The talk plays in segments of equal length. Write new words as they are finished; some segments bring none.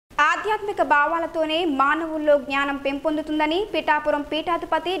ఆధ్యాత్మిక భావాలతోనే మానవుల్లో జ్ఞానం పెంపొందుతుందని పిఠాపురం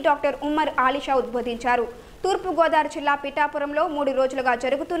పీఠాధిపతి డాక్టర్ ఉమర్ ఆలిషా ఉద్బోధించారు. తూర్పుగోదావరి జిల్లా పిఠాపురంలో 3 రోజులుగా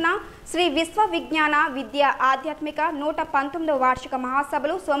జరుగుతున్న శ్రీ విశ్వ విజ్ఞాన విద్య ఆధ్యాత్మిక 119వ వార్షిక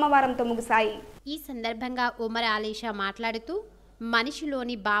మహాసభలు సోమవారంతో ముగిశాయి. ఈ సందర్భంగా ఉమర్ ఆలిషా మాట్లాడుతూ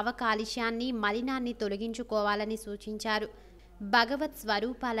మనిషిలోని భావ కాలుష్యాన్ని మలినాన్ని తొలగించుకోవాలని సూచించారు. భగవత్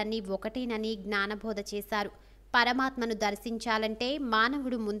స్వరూపాలన్నీ ఒకటేనని జ్ఞానబోధ చేశారు. పరమాత్మను దర్శించాలంటే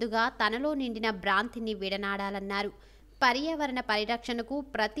మానవుడు ముందుగా తనలో నిండిన భ్రాంతిని విడనాడాలన్నారు. పర్యావరణ పరిరక్షణకు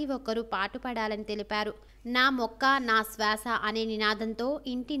ప్రతి ఒక్కరూ పాటుపడాలని తెలిపారు. నా మొక్క నా శ్వాస అనే నినాదంతో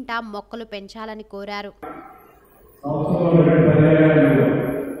ఇంటింటా మొక్కలు పెంచాలని కోరారు.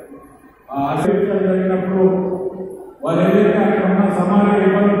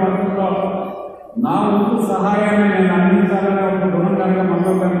 నా వంతు సహాయాన్ని నేను అందించాలనే ఒక గుణం కనుక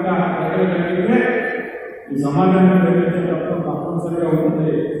మనలో కనుక ప్రజలకలిగితే ఈ సమాజాన్ని నిర్వహించే తప్పనిసరిగా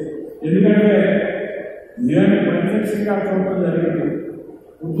ఉంటుంది. ఎందుకంటే నేను ప్రత్యక్షంగా చూడటం జరిగింది.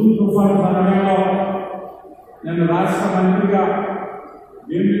 ఉద్దుల్ తుఫాను సమయంలో నేను రాష్ట్ర మంత్రిగా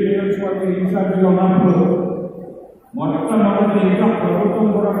భీమిలి నియోజకవర్గ ఇన్ఛార్జిగా ఉన్నప్పుడు మొట్టమొదటి ఇంకా ప్రభుత్వం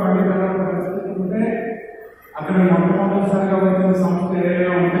కూడా ప్రకటించాలని పరిస్థితి ఉంటే అక్కడ మొట్టమొదటిసారిగా వచ్చిన సంస్థ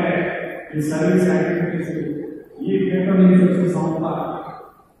ఏదైనా ఉంటే ఈ సర్వీస్ యాక్టివిటీస్ ఈ పేపర్ నుంచి వచ్చిన సంస్థ,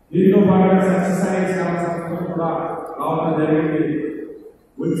 దీంతో పాటుగా సత్యసాయి సేవా సంస్థలు కూడా రావడం జరిగింది.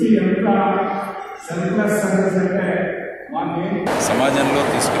 వచ్చి ఎంత సెల్ఫ్లెస్ సర్వీస్ అంటే సమాజంలో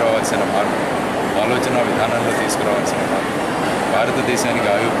తీసుకురావాల్సిన మార్పు, ఆలోచన విధానంలో తీసుకురావాల్సిన మార్పు, భారతదేశానికి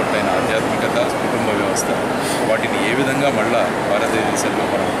ఆయుపట్టైన ఆధ్యాత్మికత, కుటుంబ వ్యవస్థ, వాటిని ఏ విధంగా మళ్ళా భారతదేశంలో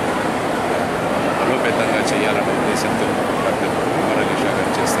మనం బలోపేతంగా చేయాలనే ఉద్దేశంతో డాక్టర్ ఉమర్ అలీషా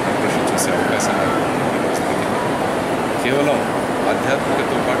గారు చేస్తున్న కృషి చూసే అవకాశం కేవలం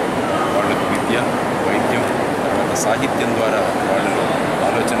ఆధ్యాత్మికతో పాటు వాళ్ళకు విద్య, వైద్యం, తర్వాత సాహిత్యం ద్వారా వాళ్ళలో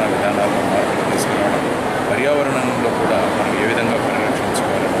ఆలోచన విధానాల్లో మార్పులు తీసుకురావడం, పర్యావరణంలో కూడా మనం ఏ విధంగా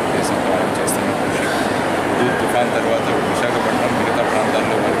పరిరక్షించుకోవాలనే ఉద్దేశంతో ఆయన చేస్తున్న కృషి, ఉదూర్ తుఫాన్ తర్వాత విశాఖపట్నం మిగతా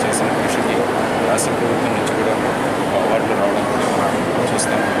ప్రాంతాల్లో వారు చేసిన కృషికి రాష్ట్ర ప్రభుత్వం నుంచి కూడా అవార్డులు రావడం కూడా మనం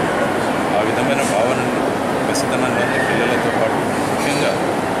చూస్తాము. ఆ విధమైన భావనలు పసితనంలోనే పిల్లలతో పాటు ముఖ్యంగా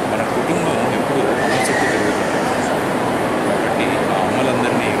మన కుటుంబం ఎప్పుడు అమ్మ చుట్టూ తిరుగుతుంది. కాబట్టి ఆ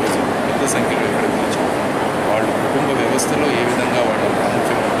అమ్మలందరినీ ఈరోజు పెద్ద సంఖ్యలో ఇక్కడ పిలిచాం. వాళ్ళు కుటుంబ వ్యవస్థలో ఏ విధంగా వాళ్ళ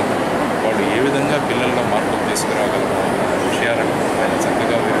ప్రాముఖ్యం ఉంటుంది, వాళ్ళు ఏ విధంగా పిల్లల్లో మార్పులు తీసుకురాగలరు అనే విషయాలను ఆయన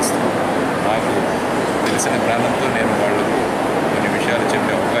చక్కగా వివరిస్తూ నాకు తెలిసిన జ్ఞానంతో నేను వాళ్ళకు కొన్ని విషయాలు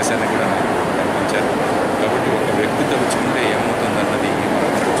చెప్పే అవకాశాన్ని కూడా నాకు కల్పించారు. కాబట్టి ఒక వ్యక్తి తలుచుకుంటే ఏమవుతుందన్నది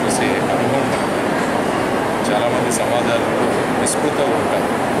మనం చూసే అనుభవం మనకు. చాలామంది సమాజాలలో నిస్పృహతో ఉంటారు,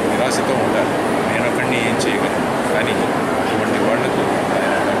 నిరాశతో ఉంటారు, నేను ఒకరిని ఏం చేయగలను. కానీ అటువంటి వాళ్లకు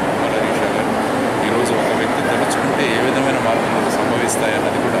ఆయన డాక్టర్ ఉమర్ అలీషా గారు ఈరోజు ఒక వ్యక్తి తలుచుకుంటే ఏ విధమైన మార్పులు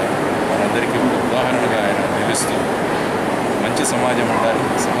సంభవిస్తాయన్నది కూడా మనందరికీ ఒక ఉదాహరణగా ఆయన నిలుస్తూ మంచి సమాజం ఉండాలి,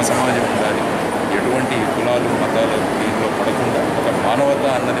 సమాజం ఉండాలి, ఎటువంటి కులాలు మతాలు దీనిలో పడకుండా ఒక మానవత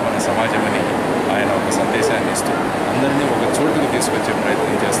అన్నది మన సమాజం అని ఆయన ఒక సందేశాన్ని ఇస్తూ అందరినీ ఒక చోటుకు తీసుకొచ్చే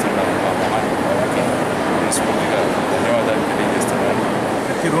ప్రయత్నం చేస్తున్నారు. ఆ మహానుభావునికి మనస్ఫూర్తిగా ధన్యవాదాలు తెలియజేస్తున్నాను.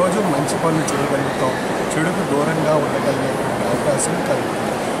 ప్రతిరోజు మంచి పనులు చేయగలుగుతాం, చెడుకు దూరంగా ఉండగలిగేటువంటి అవకాశం కలుగుతుంది.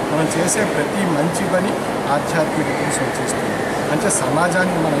 మనం చేసే ప్రతి మంచి పని ఆధ్యాత్మికతను సూచిస్తుంది. అంటే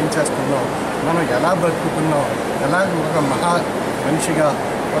సమాజానికి మనం ఏం చేస్తున్నాం, మనం ఎలా బ్రతుకుతున్నాం, ఎలా ఒక మహా మనిషిగా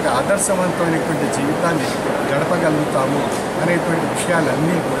ఒక ఆదర్శవంతమైనటువంటి జీవితాన్ని గడపగలుగుతాము అనేటువంటి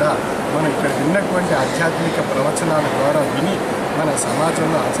విషయాలన్నీ కూడా మనం ఇక్కడ విన్నటువంటి ఆధ్యాత్మిక ప్రవచనాల ద్వారా విని మన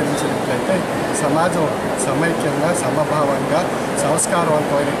సమాజంలో ఆచరించినట్లయితే సమాజం సమైక్యంగా, సమభావంగా,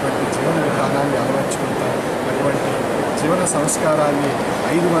 సంస్కారవంతమైనటువంటి జీవన విధానాన్ని అలవర్చుకుంటాం. అటువంటి జీవన సంస్కారాన్ని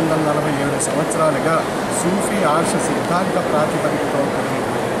 547 సంవత్సరాలుగా సూఫీ ఆర్ష సిద్ధాంత ప్రాతిపదికతో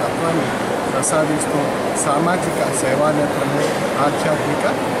కూడినటువంటి తత్వాన్ని ప్రసాదిస్తూ సామాజిక సేవానేత్రము ఆధ్యాత్మిక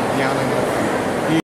జ్ఞానంగా